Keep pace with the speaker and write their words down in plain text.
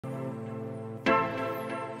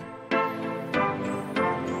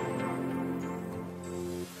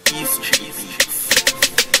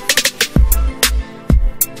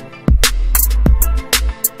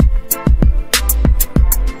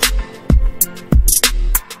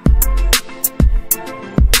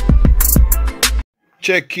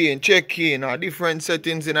Check in. Different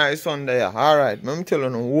settings in our sound there. Alright, let me tell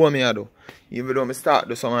you what me I do. Even though I start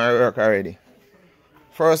do some of my work already.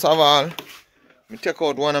 First of all, I take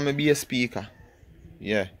out one of my bass speaker.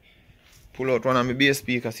 Yeah. Pull out one of my bass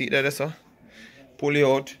speaker. See that sir? Pull it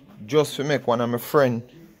out just to make one of my friend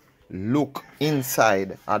look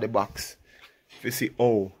inside of the box. If you see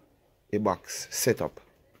how the box set up.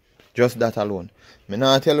 Just that alone. Me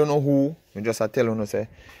not tell you no who. Me just tell you no say.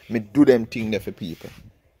 Me do them thing there for people.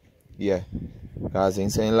 Yeah. Because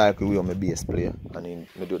he's saying like we are my bass player. And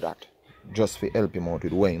me do that. Just to help him out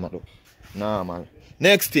with what he do. Normal.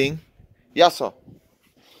 Next thing. Yes sir.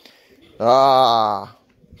 A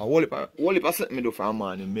whole heap of something me do for a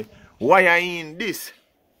man. Me wire in this.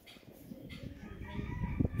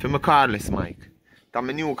 For my cordless mic. That's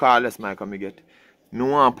my new cordless mic I get. I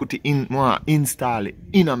want to put it in, I want to install it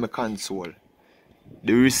in my console.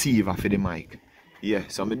 The receiver for the mic. Yeah,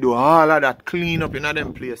 so I do all of that, clean up in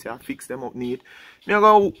them place, yeah, fix them up neat. I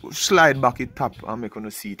go slide back it top and make on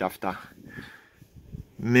the seat after.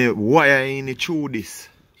 Me wire in it through this.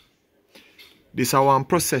 This is one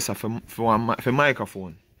processor for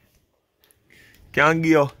microphone. Can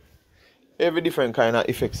give you every different kind of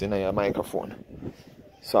effects in your microphone.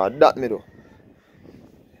 So that me do.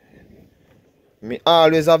 Me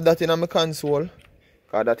always have that in my console.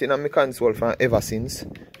 Because that in my console from ever since.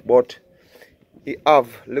 But it have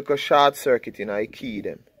little short circuit in I key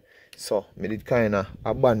them. So me did kinda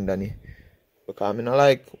abandon it. Because I don't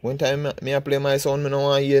like when time I play my sound, I don't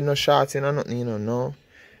want to hear no shots in or nothing, you know, no.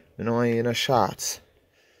 I don't want to hear no shots.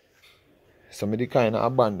 So I did kinda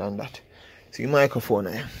abandon that. See microphone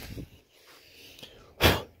here.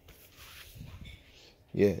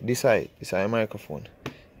 Yeah, this side is a microphone.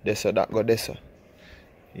 This that go this.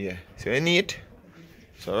 Yeah, so you need.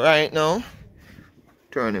 So right now,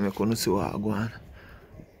 turn him, I couldn't see what I go on.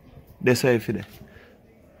 That's how you feel it.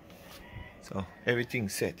 So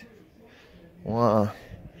everything's set. Wow.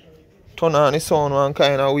 Turn on the sound one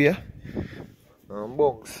kind of way.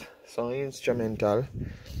 Box, some instrumental.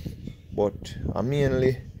 But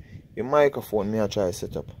mainly the microphone I try to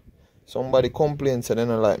set up. Somebody complains that they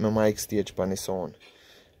don't like my mic stage on the sound.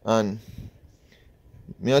 And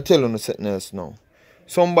I tell you something else now.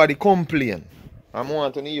 Somebody complain. I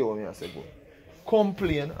want to hear me I say go.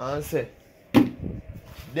 Complain and say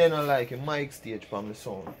they don't like a mic stage from the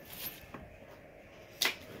sound.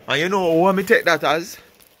 And you know what me take that as?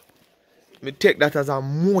 Me take that as a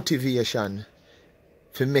motivation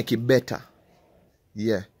to make it better.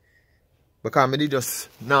 Yeah. Because me did just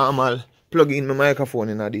normal plug in my microphone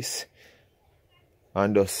in this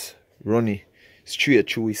and just run it straight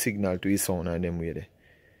through his signal to his sound and them way there.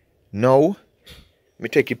 Now me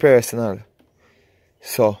take it personal.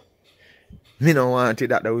 So me don't want it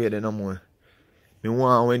that way there no more. Me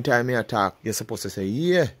want when time me attack, you're supposed to say,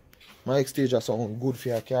 yeah, mic stage sound good for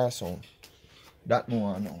your car sound. That no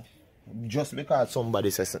one know. Just because somebody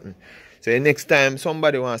says something. So the next time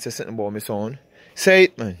somebody wants to say something about my sound, say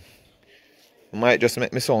it, man. It might just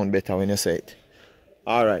make me sound better when you say it.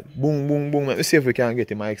 Alright, boom, boom, boom. Let me see if we can get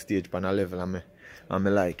the mic stage on a level and me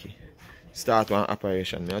like it. Start one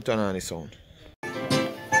operation. Me turn on the sound.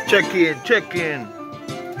 Check in.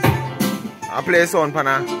 I play sound on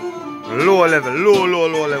a low level.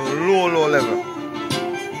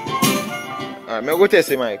 Alright, me go test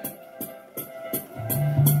the mic.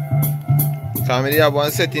 So I have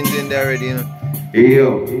one settings in there already, you know.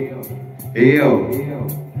 Hey yo.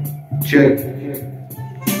 Check.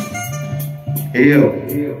 Hey yo.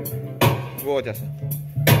 Go just.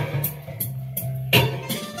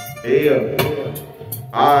 Hey yo.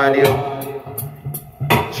 Audio.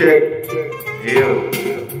 Check. Hey yo.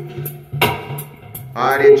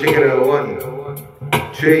 Audio check it out.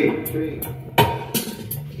 1, 3.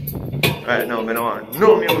 Right now, I don't want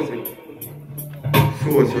no music.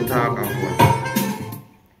 So talk about.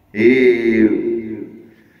 Hey.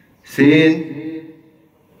 Sing.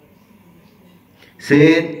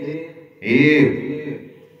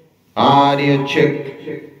 Here. Audio check.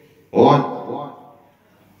 1,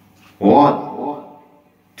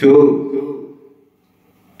 2,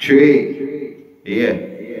 3. Yeah.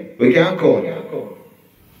 We can count.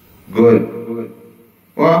 Good.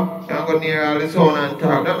 Well, I'm going near all the sound and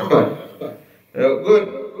talk. That's not bad. Good.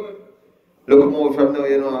 Look more from now,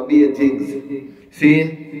 you know, I'll be things.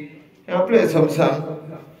 See? I'll play some song.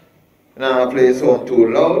 Now I play sound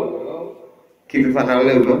too loud. Keep it on a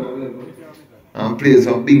level. And play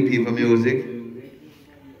some big people music.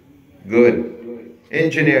 Good.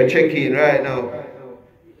 Engineer, check in right now.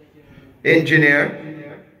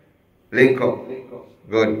 Engineer, link up.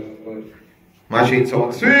 Good. Machine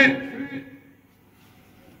sound sweet.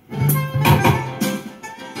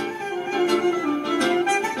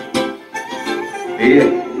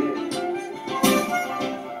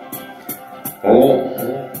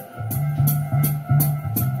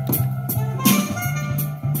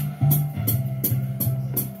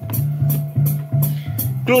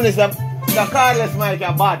 Clueless, the cordless mic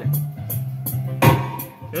are bad.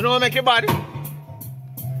 You know what make it bad?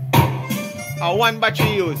 A one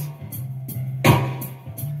battery use.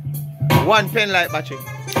 One pen light battery.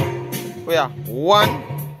 Oh yeah,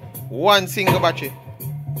 one single battery.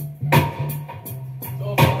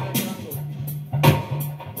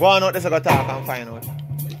 Go on out, let's go talk and find out.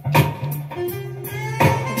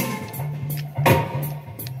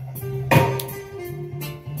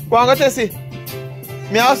 Go on, go test it.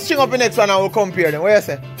 Me I'll string up the next one and we'll compare them. What you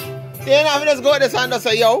say? You know, just go this and just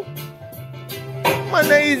say, yo. Man,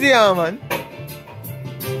 that's easy, man.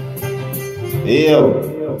 Yo.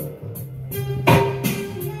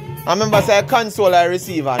 I remember say console and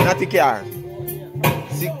receiver, not the car.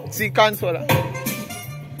 See console.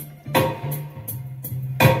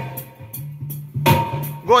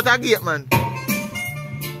 Go to the gate, man.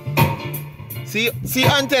 See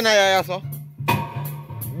antenna here, so.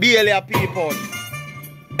 Barely a people.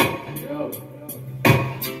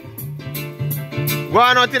 Go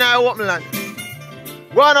on out in the open land.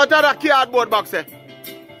 Go on out of the cardboard box there.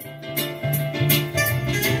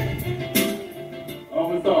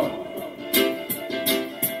 What's up?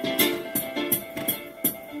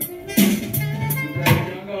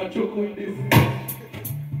 I'm gonna choke with this.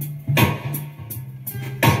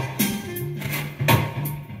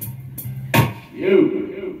 You.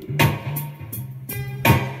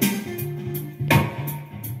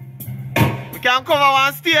 We can cover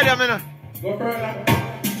one stadium, you know. Go further.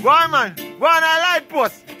 Go on, man. Go on a light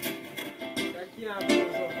post.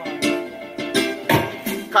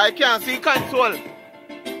 Because you can't see console.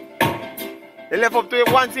 You left up to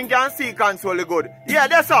one thing can see console good. Yeah,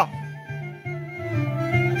 that's all.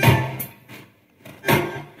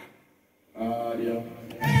 Yeah.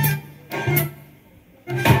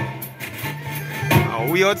 Oh,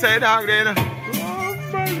 we outside dog there, you know.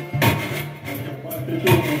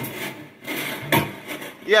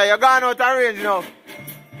 Yeah, you're gone out of range now.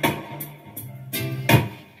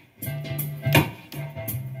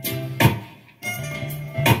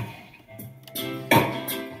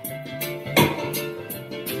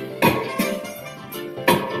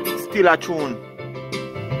 Still a tune.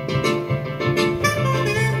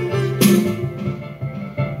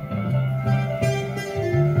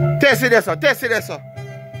 Test it there, sir. Test it there, sir.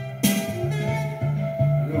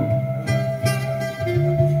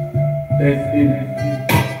 Test it.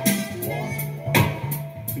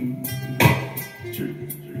 1, 2, 3.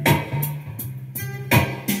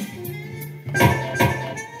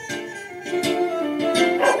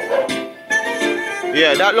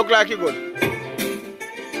 Yeah, that look like it good.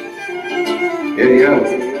 Yeah.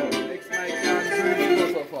 Next mic can't go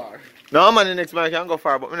so far. No, man, the next mic can't go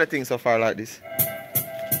far, but I don't think so far like this.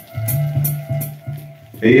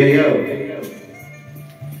 Yeah.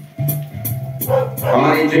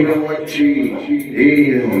 I drink a 1 tree.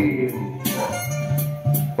 Yeah.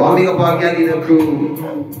 Bombing up our gal in the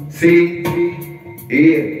crew. See?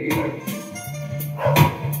 Yeah.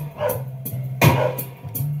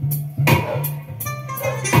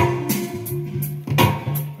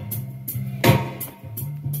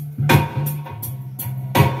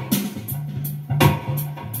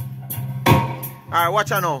 Alright,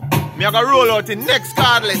 watch out now. Me I gonna roll out the next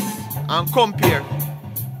cardless and compare.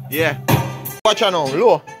 Yeah. Watch out now.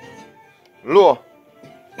 Low.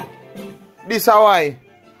 This is why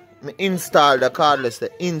I install the cardless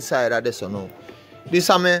the inside of this one now. This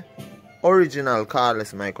is my original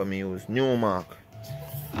cardless mic I use, Newmark.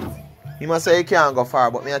 He must say he can't go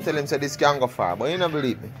far, but me I tell him say this can't go far, but he don't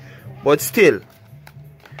believe me. But still,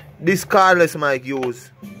 this cardless mic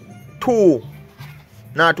use 2,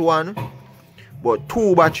 not 1, but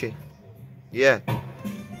 2 battery. Yeah.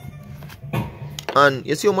 And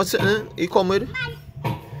you see how much he come with?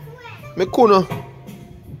 Me couldn't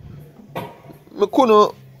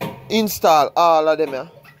install all of them here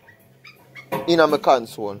in my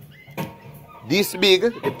console. This big,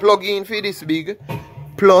 the plug-in for this big,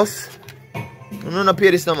 plus, I'm not pay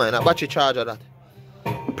this no mind, a battery charger that.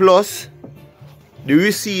 Plus, the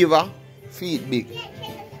receiver feet big.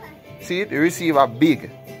 See, the receiver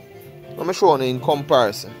big. Let me show you in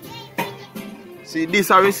comparison. See, this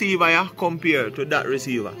a receiver here compared to that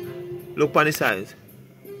receiver. Look on the size.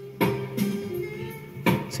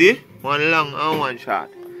 See? One long and one short.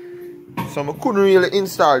 So I couldn't really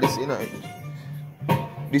install this in it.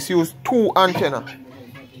 This use 2 antenna.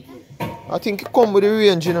 I think it come with the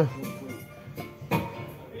range, you know.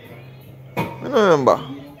 I don't remember.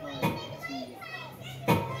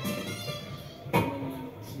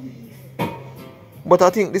 But I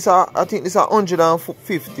think this are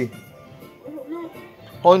 150.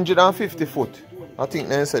 150 foot. I think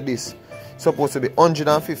they said this. supposed to be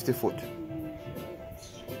 150 foot.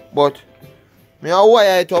 But me I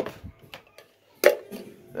wire it up.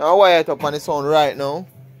 I wire it up on the sound right now.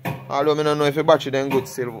 Although I don't know if the battery then good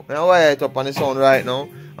still. I wire it up on the sound right now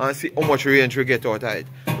and see how much range we get out of it.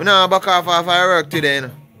 We now back off our work today. You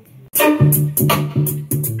know?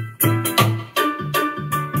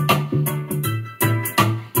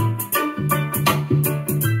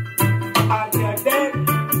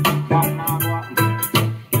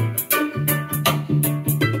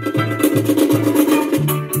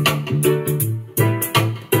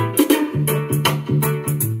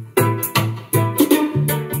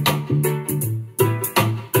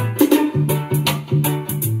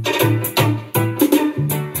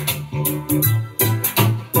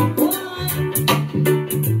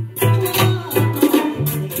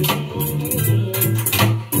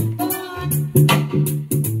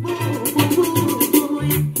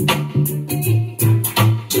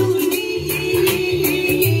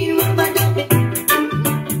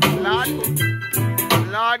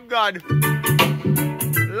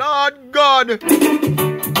 Lord God.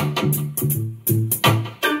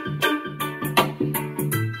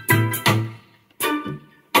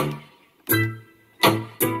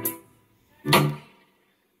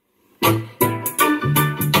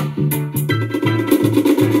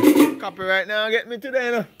 Copyright now get me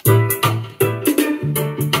today now.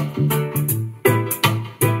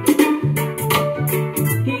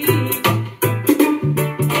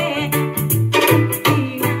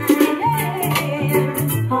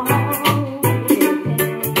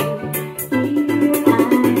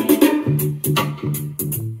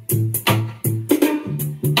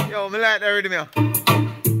 Me like that rhythm here.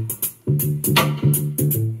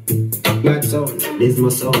 Black sound, this is my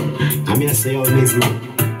sound. I'm here to say all this man.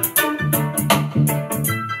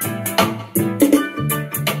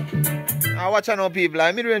 I watch I know people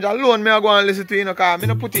like mid-range alone me I go and listen to you know, cause I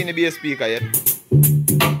don't put in the bass speaker yet.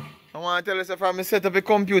 I want to tell you so from me set up a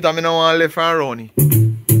computer I don't want to left and run it.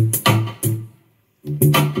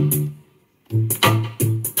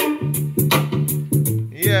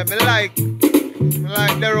 Yeah, me like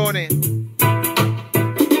the running.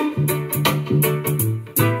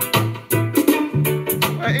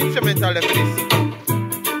 Instrumental for this.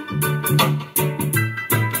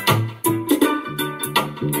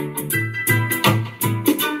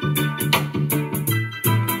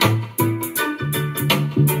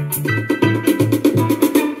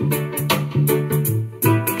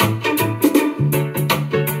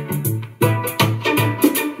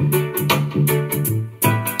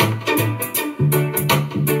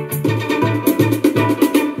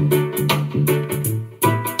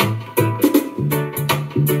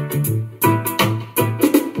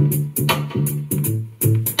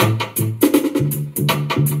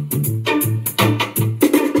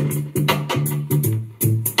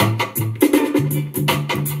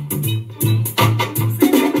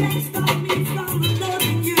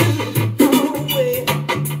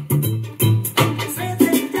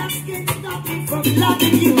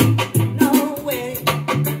 Loving you, no way.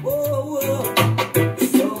 Oh, oh.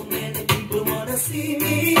 So many people wanna see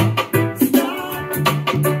me stop.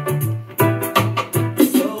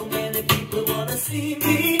 So many people wanna see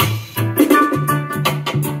me.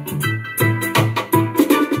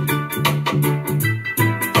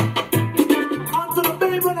 Onto the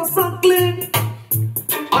baby when I suck clean.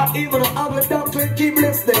 Or even an ugly duckling keep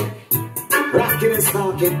listening. Rocking and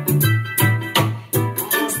stalking.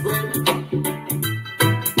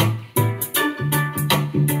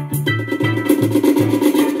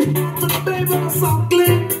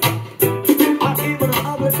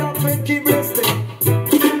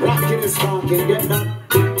 Get that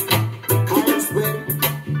kind of spin.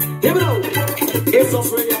 Here we go. It's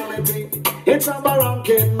just reality. It's a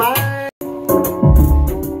barranking mind.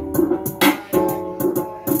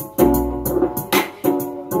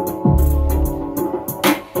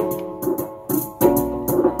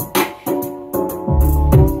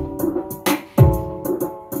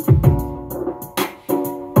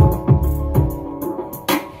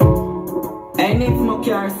 And it's my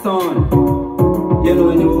car son. You know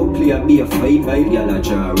when you play a beer fight by y'all a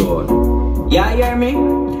draw road. Yeah, hear me?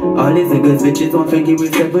 All these niggas bitches want Frankie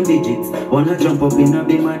with 7 digits. Wanna jump up in a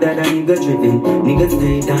beam my dad and nigga driven. Niggas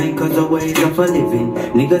stay dying cause the way is for living.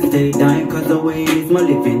 Niggas stay dying cause the way is my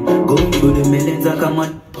living. Going through the millions like I'm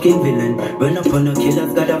a fucking villain. Run up on the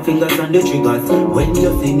killers, got their fingers on the triggers. When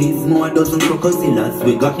you see me, more dozen crocodiles.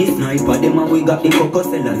 We got the sniper, them and we got the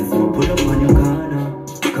cocosellers. Pull up on your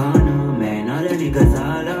corner, man. All the niggas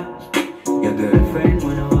holler. Your girlfriend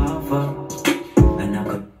wanna offer, and I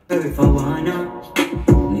could her if I wanna.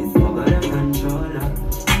 This mugger the controller,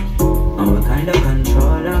 and we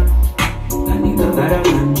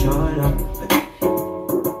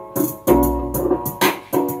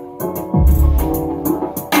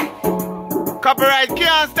Copyright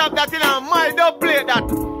can't stop that, you know. My don't play that.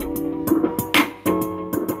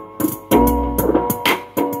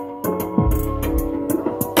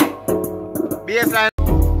 Bassline.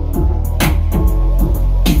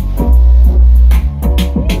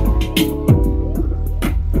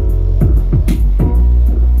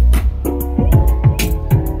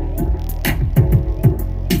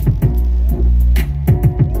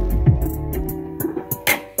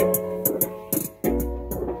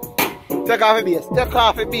 Take off the bass, take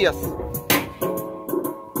off the bass.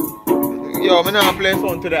 Yo, I'm not playing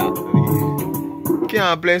sound today.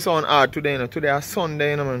 Can't play sound hard today, you know. Today is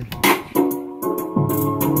Sunday, you know, man.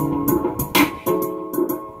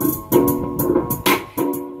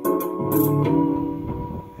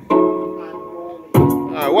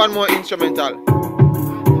 Alright, one more instrumental.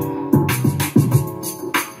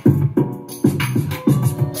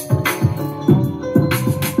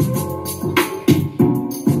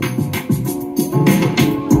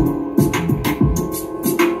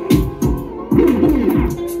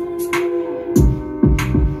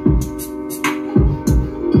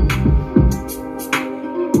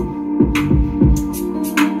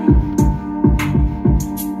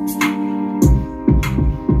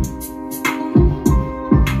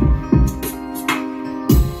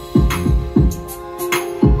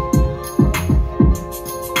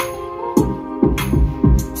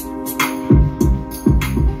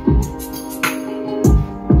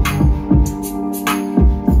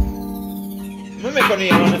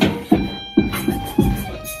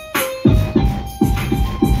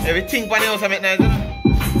 Everything for the house I make nice, you know?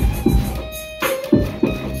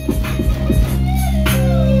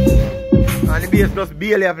 And the bass just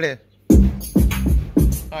barely I play.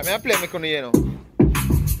 Alright, I play me couldn't hear now.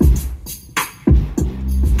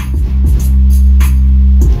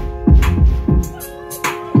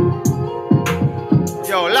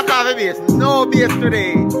 Yo, lock off the bass. No bass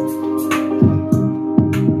today.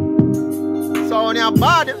 Sound your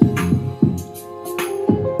bad.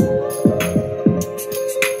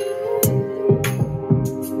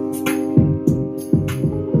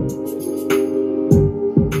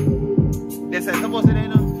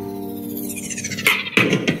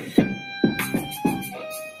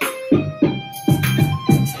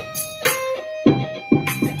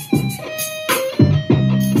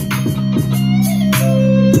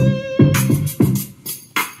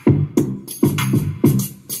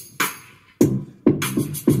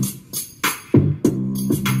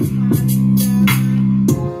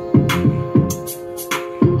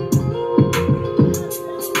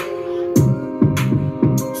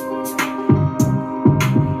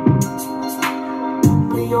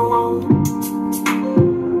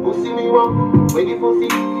 Where the pussy,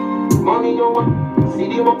 money you want, see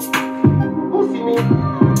the up, pussy me.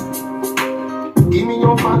 Give me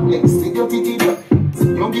your fat neck, stick your titty back.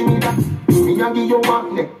 You give me that, me and give you back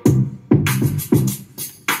neck.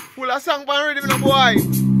 Full of song pan rhythm, no boy.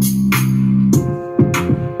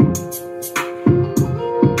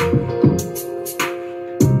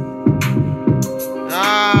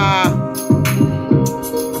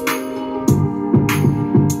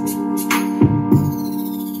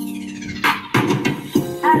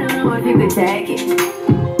 You could take it.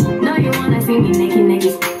 No, you wanna see me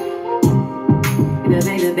naked.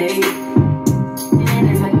 Baby. And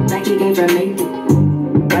it's like you came from me.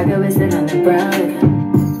 Rocker was sitting on the brown.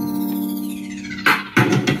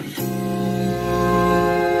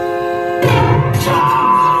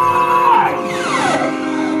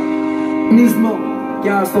 Nismo,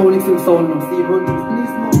 yeah, sound is in sound now. See, but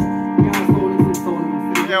Nismo, yeah, sound is in sound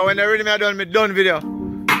now. Yeah, when they ready me, I done me done video.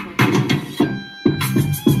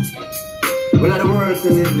 Well, the worst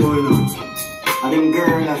thing is going on. And them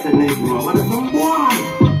girls that said Nismo, what is some boy?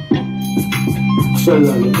 Shall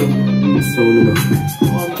I look at this sound now?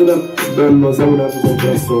 One to them, Bembos, I would have to go to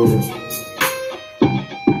that sound.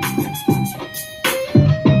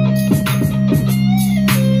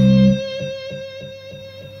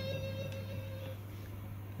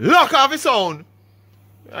 Lock off the sound.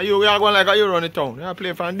 We are going like a Euro on the town. I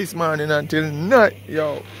play from this morning until night.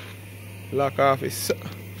 Yo. Lock off it.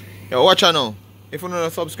 Yo, watch out now. If you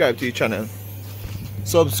don't subscribe to the channel,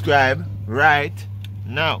 subscribe right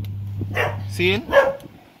now. See?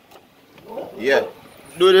 Yeah.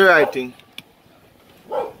 Do the right thing.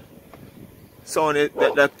 Sound,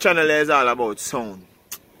 the channel is all about sound.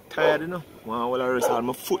 Tired, you know? Well, I rest all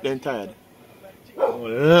my foot then tired.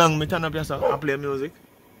 Long me turn up here so I play music.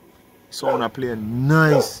 Sound I play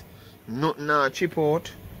nice. Nothing chip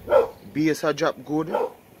out. Bass a drop good.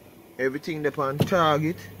 Everything up on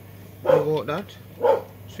target. How about that?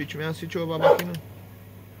 Switch me and switch over back, you know.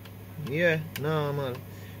 Yeah, normal.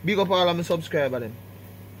 Big up all of my subscribers them.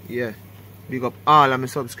 Yeah. Big up all of my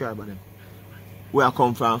subscribers them. Where I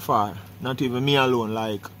come from far. Not even me alone,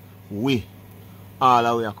 like we. All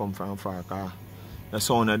the way I come from far. Cause the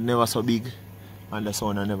sound are never so big and the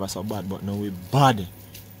sound are never so bad. But now we bad.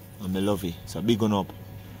 And I love it. So big on up.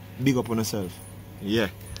 Big up on yourself. Yeah.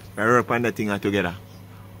 We work on the thing together.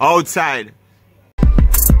 Outside.